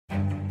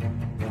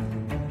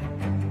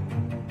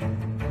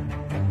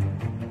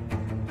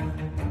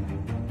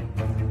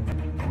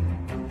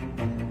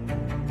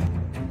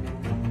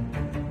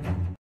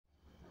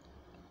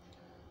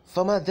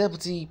Former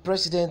Deputy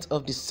President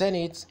of the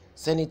Senate,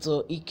 Senator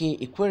Ike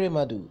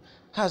Ekweremadu,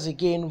 has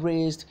again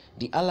raised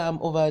the alarm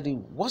over the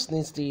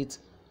worsening state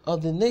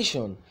of the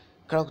nation,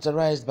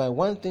 characterized by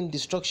wanton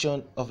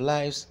destruction of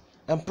lives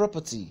and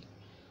property,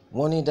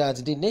 warning that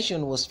the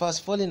nation was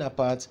fast falling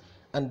apart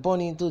and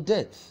burning to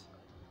death.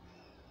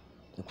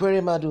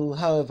 Ekweremadu,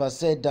 however,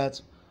 said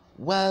that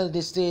while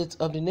the state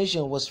of the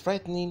nation was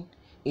frightening,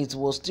 it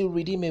was still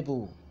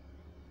redeemable.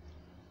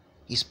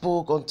 He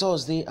spoke on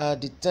Thursday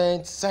at the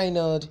 10th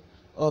Synod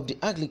of the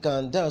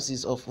Anglican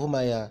Diocese of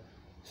Umuahia,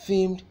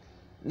 themed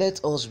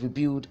 "Let us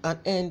rebuild and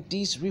end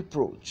this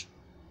reproach."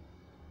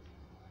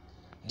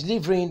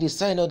 Delivering the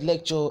Synod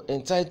lecture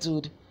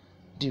entitled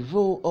 "The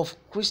Role of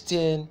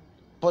Christian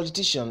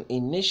Politicians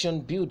in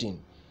Nation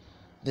Building,"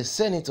 the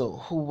senator,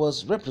 who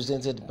was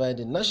represented by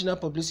the National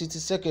Publicity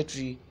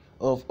Secretary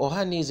of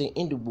Ohanaeze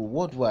Ndigbo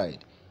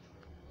Worldwide,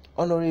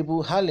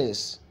 Honorable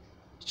Hales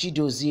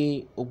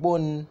Chidozie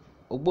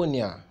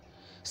Ogbonia,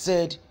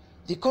 said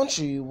the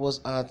country was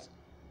at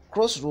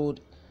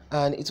crossroads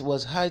and it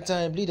was high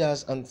time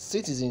leaders and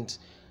citizens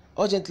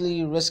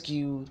urgently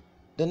rescued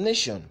the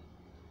nation.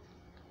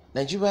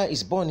 Nigeria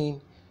is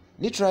burning,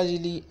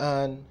 literally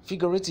and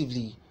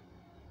figuratively.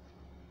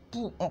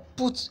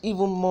 Put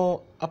even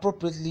more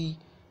appropriately,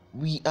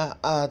 we are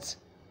at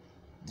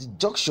the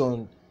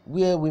junction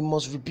where we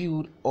must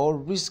rebuild or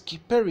risk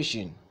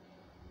perishing.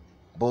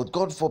 But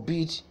God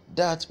forbid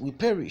that we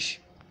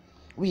perish.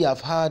 We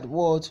have heard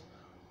what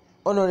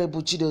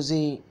Honorable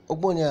Chidozie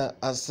Ogbonia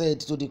has said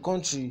to the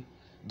country,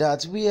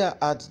 that we are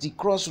at the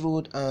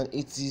crossroad and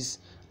it is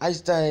high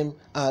time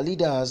our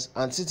leaders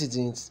and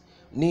citizens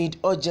need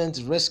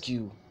urgent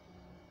rescue.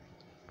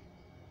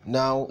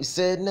 Now, he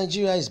said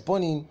Nigeria is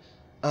burning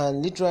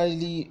and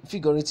literally,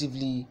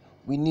 figuratively,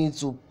 we need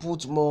to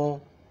put more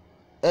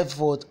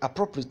effort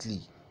appropriately.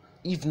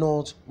 If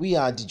not, we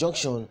are at the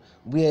junction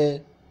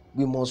where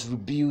we must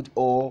rebuild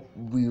or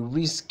we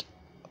risk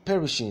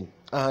perishing,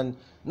 and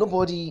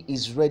nobody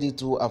is ready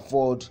to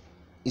afford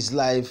his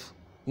life,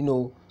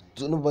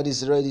 nobody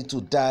is ready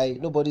to die,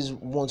 nobody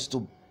wants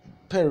to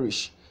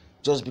perish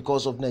just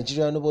because of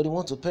Nigeria. Nobody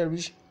wants to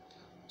perish.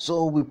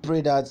 So we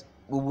pray that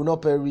we will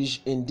not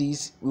perish in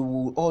this. We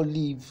will all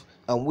live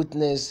and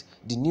witness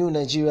the new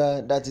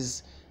Nigeria that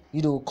is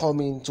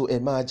coming to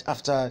emerge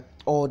after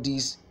all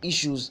these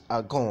issues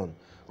are gone.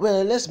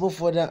 Well, let's move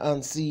further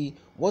and see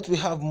what we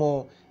have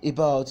more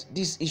about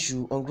this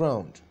issue on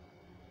ground.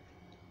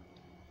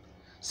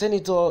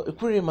 Senator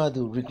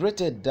Ekweremadu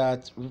regretted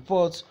that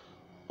reports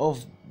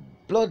of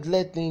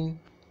bloodletting,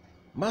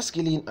 mass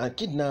killing and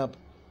kidnap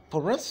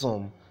for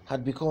ransom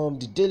had become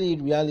the daily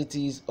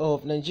realities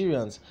of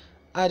Nigerians,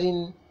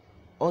 adding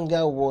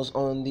hunger was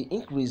on the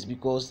increase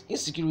because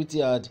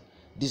insecurity had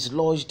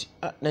dislodged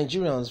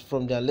Nigerians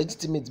from their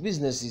legitimate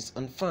businesses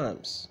and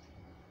farms.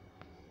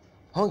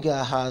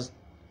 Hunger has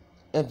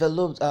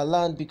enveloped our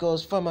land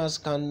because farmers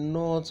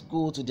cannot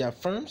go to their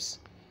farms.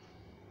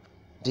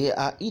 They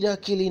are either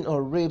killing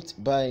or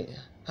raped by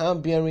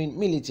hand-bearing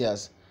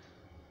militias,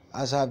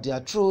 as have their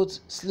throats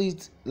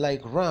slit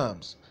like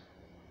rams,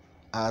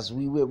 as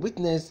we were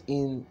witnessed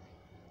in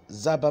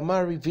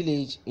Zabamari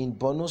village in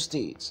Borno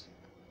State.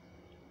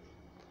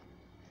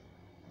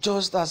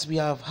 Just as we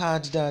have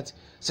heard that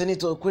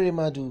Senator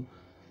Ekweremadu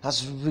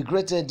has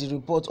regretted the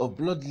report of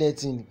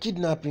bloodletting,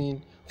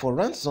 kidnapping for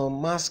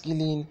ransom, mass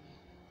killing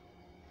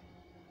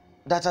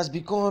that has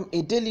become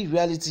a daily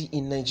reality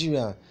in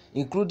Nigeria,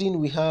 including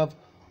we have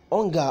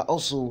hunger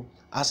also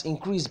has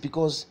increased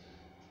because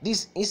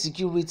this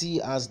insecurity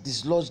has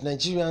dislodged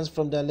Nigerians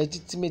from their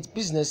legitimate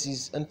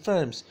businesses and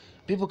firms.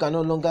 People can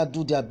no longer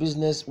do their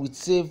business with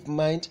safe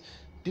mind.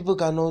 People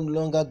can no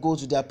longer go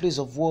to their place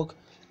of work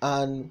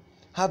and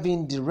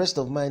having the rest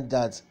of mind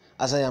that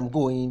as I am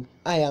going,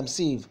 I am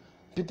safe.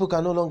 People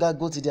can no longer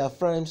go to their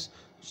farms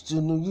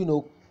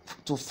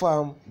to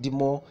farm the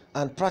more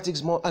and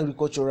practice more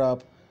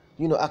agricultural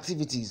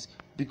activities,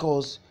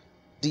 because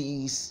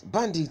these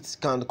bandits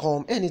can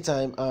come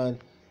anytime and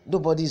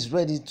nobody is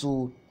ready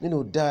to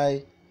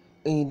die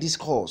in this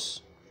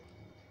cause.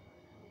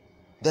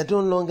 They no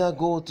longer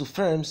go to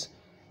farms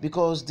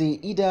because they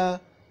either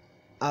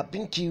are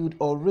being killed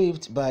or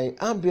raped by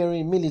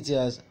hand-bearing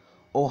militias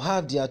or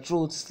have their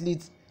throats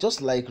slit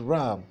just like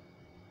ram,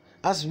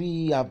 as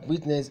we have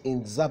witnessed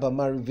in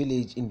Zabamari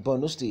village in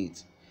Borno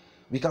State.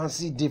 We can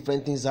see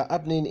different things are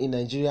happening in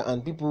Nigeria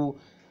and people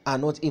are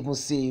not even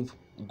safe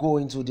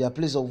going to their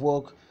place of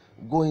work,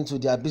 going to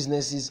their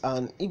businesses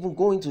and even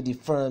going to the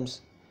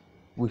farms.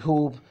 We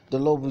hope the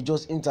Lord will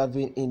just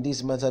intervene in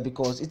this matter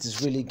because it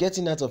is really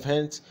getting out of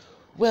hand.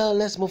 Well,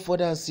 let's move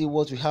further and see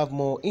what we have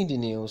more in the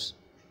news.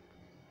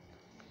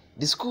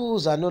 The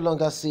schools are no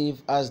longer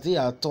safe as they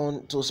are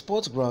turned to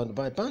sports ground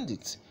by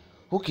bandits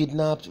who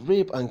kidnap,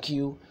 rape and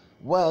kill,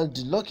 while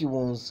the lucky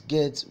ones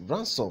get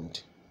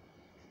ransomed.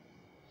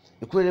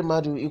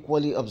 Ekweremadu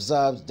equally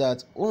observed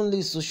that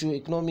only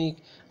socio-economic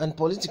and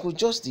political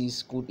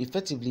justice could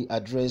effectively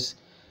address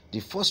the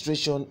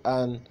frustration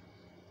and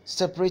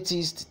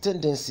separatist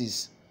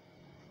tendencies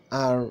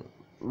and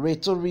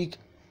rhetoric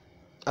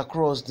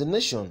across the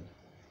nation.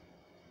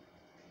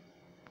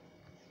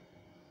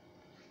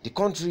 The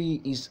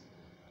country is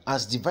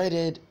as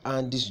divided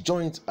and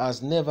disjoint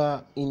as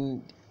never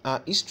in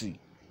our history.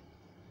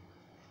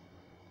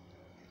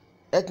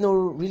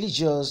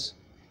 Ethno-religious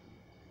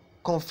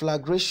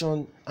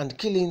conflagration and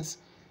killings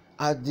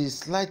at the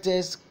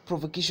slightest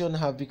provocation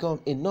have become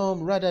a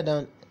norm rather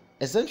than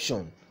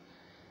exemption.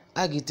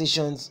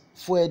 Agitations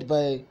fueled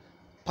by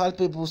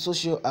palpable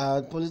social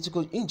and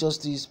political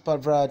injustice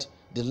pervade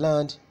the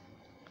land,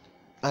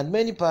 and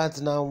many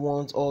parts now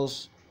want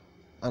us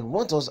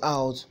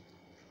out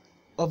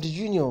of the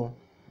union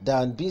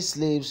than be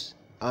slaves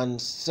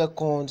and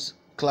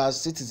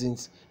second-class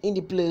citizens in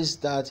the place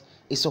that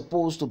is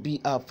supposed to be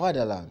our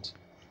fatherland.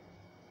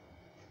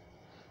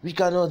 We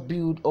cannot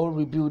build or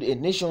rebuild a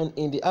nation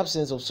in the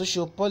absence of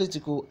social,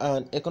 political,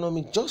 and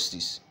economic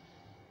justice.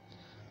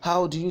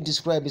 How do you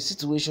describe a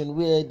situation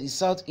where the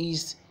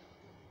southeast,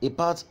 a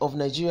part of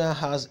Nigeria,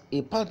 has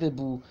a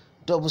palpable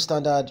double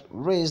standard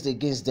raised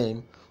against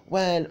them,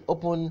 while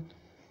open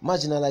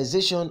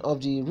marginalization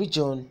of the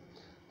region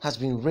has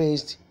been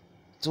raised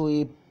to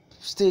a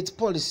state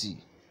policy?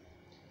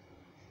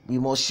 We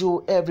must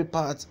show every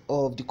part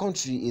of the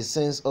country a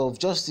sense of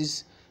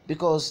justice,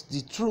 because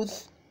the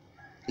truth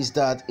is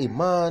that a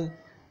man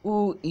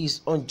who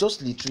is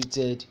unjustly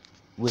treated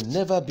will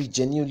never be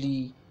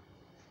genuinely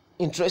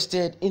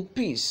interested in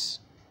peace.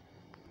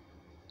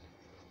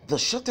 The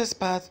shortest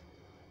path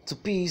to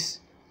peace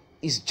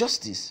is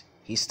justice,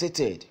 he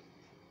stated.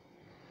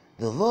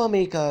 The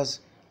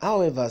lawmakers,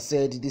 however,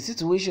 said the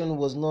situation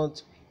was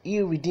not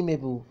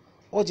irredeemable,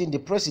 urging the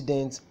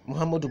President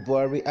Muhammadu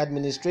Buhari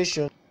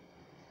administration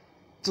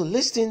to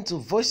listen to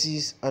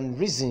voices and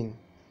reason,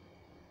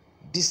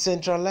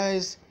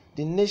 decentralize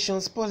the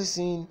nation's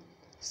policing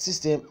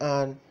system,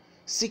 and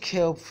seek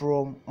help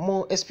from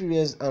more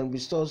experienced and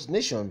resourced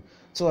nations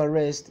to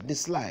arrest the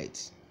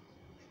slight.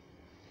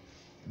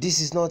 This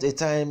is not a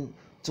time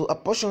to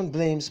apportion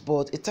blames,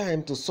 but a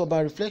time to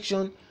sober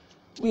reflection.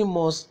 We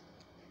must,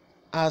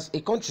 as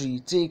a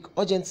country, take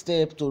urgent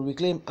steps to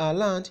reclaim our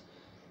land.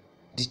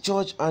 The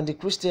church and the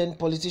Christian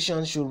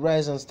politicians should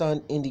rise and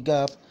stand in the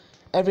gap.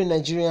 Every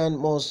Nigerian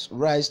must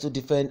rise to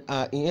defend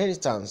our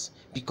inheritance,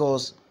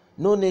 because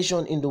no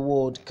nation in the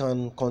world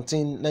can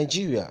contain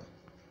Nigeria.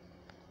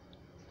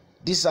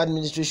 This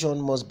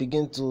administration must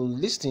begin to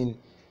listen,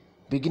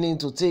 beginning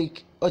to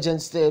take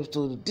urgent steps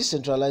to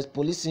decentralize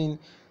policing,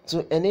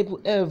 to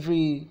enable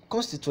every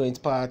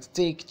constituent part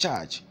take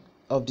charge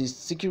of the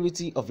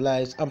security of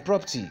lives and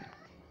property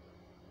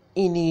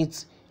in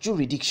its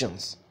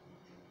jurisdictions.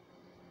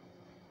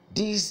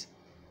 This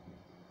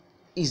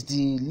is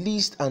the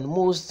least and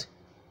most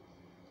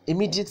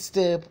immediate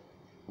step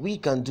we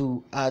can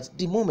do at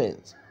the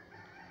moment.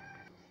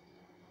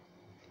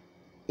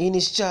 In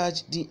his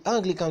charge, the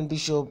Anglican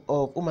Bishop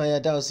of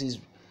Umuahia Diocese,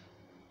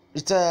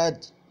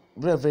 retired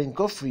Reverend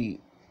Godfrey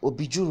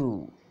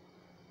Obijuru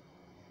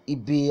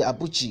Ibe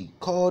Abuchi,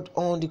 called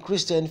on the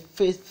Christian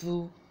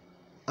faithful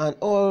and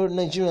all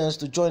Nigerians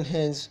to join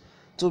hands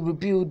to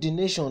rebuild the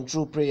nation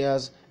through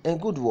prayers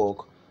and good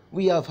work.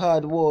 We have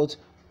heard what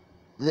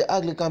the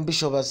Anglican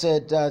Bishop has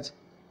said, that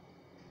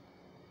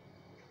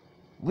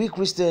we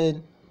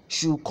Christians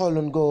should call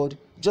on God,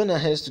 join our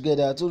heads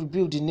together to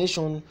rebuild the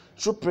nation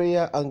through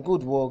prayer and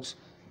good works.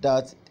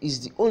 That is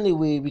the only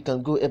way we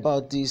can go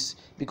about this,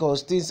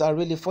 because things are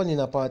really falling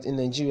apart in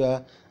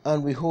Nigeria,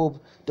 and we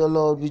hope the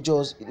Lord will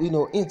just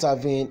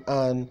intervene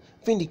and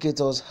vindicate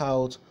us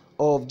out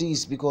of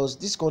this, because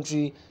this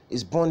country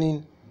is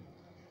burning,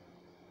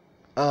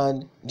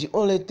 and the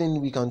only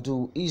thing we can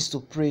do is to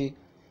pray.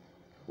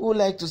 We would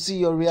like to see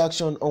your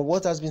reaction on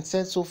what has been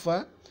said so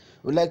far.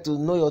 We would like to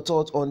know your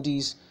thoughts on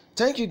this.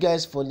 Thank you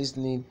guys for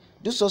listening.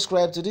 Do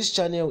subscribe to this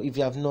channel if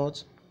you have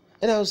not,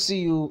 and I'll see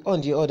you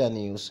on the other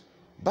news.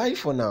 Bye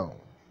for now.